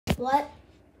What?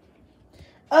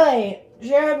 Hey,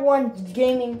 Jared wants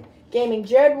gaming.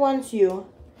 Jared wants you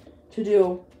to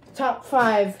do top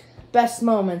 5 best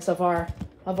moments of our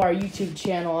YouTube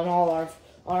channel and all of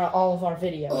our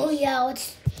videos. Oh yeah,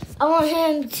 I want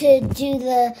him to do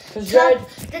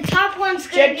the top one's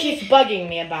gonna Jared keeps bugging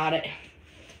me about it.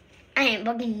 I ain't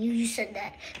bugging you. You said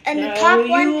that. And No, the top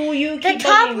one, you the keep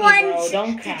top bugging me, one's, bro.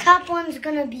 Don't the cap. top one's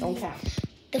gonna be Don't cap.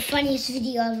 the funniest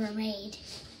video ever made.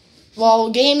 Well,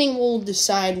 gaming will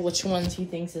decide which ones he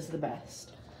thinks is the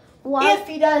best. Well, if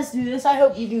he does do this, I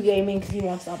hope you do gaming because he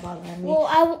won't stop bothering me.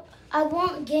 Well, I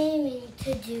want gaming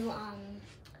to do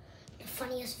the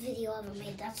funniest video ever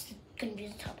made. That's gonna be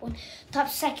the top one. Top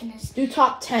second is do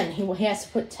top 10. He has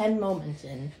to put 10 moments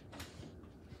in.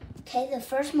 Okay, the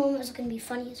first moment is gonna be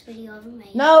funniest video ever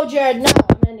made. No, Jared, no.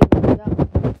 I'm ending this.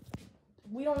 No.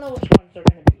 We don't know which ones they're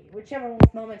gonna be. Whichever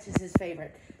moments is his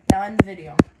favorite. Now end the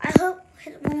video. I hope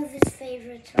one of his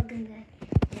favorites are gonna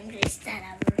be that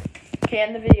ever. Okay,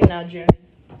 end the video now, Jared.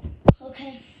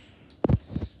 Okay.